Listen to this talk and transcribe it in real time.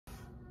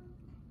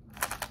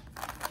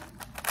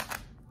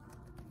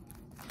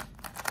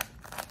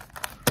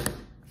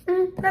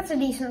That's a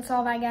decent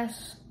solve, I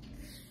guess.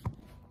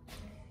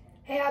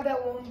 Hey, I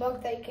bet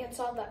 $1 that you can't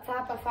solve that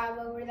 5x5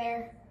 over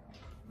there.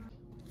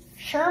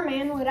 Sure,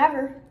 man,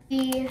 whatever.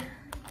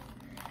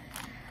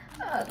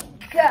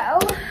 Go.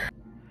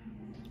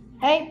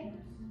 Hey,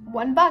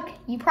 $1,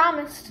 you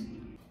promised.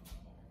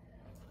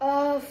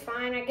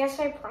 Fine, I guess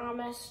I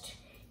promised.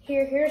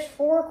 Here's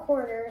 4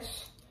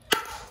 quarters.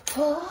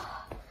 Why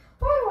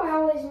do I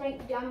always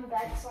make dumb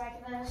bets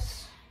like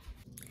this?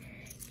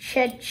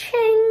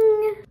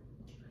 Cha-ching.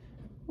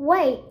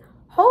 Wait,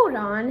 hold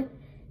on.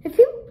 If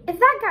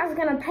that guy's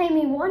gonna pay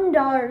me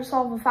 $1 to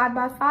solve a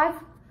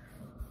 5x5,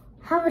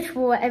 how much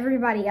will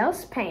everybody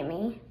else pay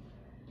me?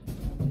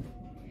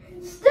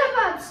 Step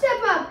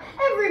up,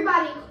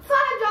 everybody.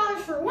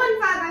 $5 for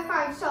one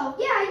 5x5 solve.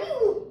 Yeah,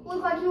 you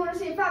look like you want to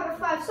see a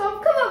 5x5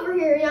 solve. Come over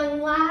here,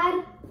 young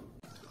lad.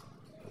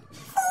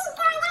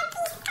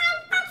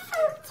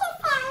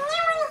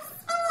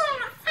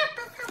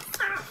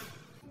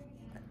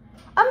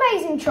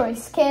 Amazing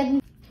choice,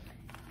 kid.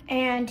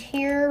 And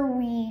here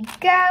we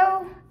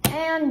go,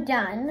 and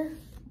done.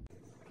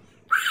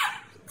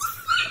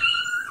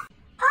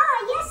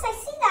 Yes, I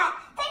see that.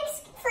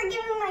 Thanks for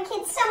giving my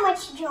kids so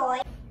much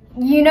joy.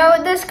 You know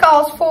what this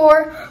calls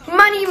for?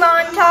 Money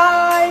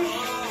montage.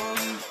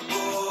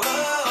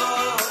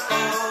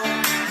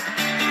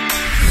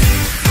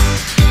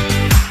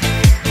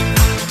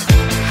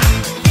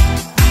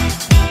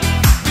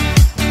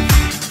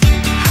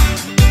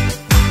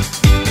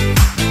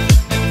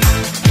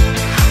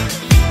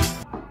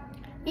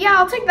 Yeah,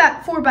 I'll take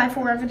that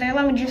 4x4 over there.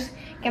 Let me just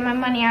get my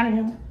money out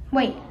and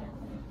wait.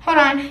 Hold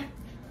on.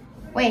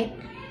 Wait.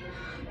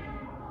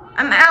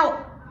 I'm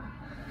out.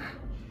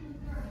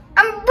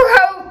 I'm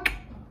broke.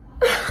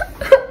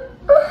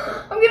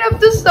 I'm gonna have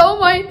to sell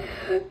my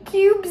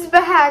cubes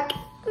back.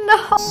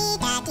 No.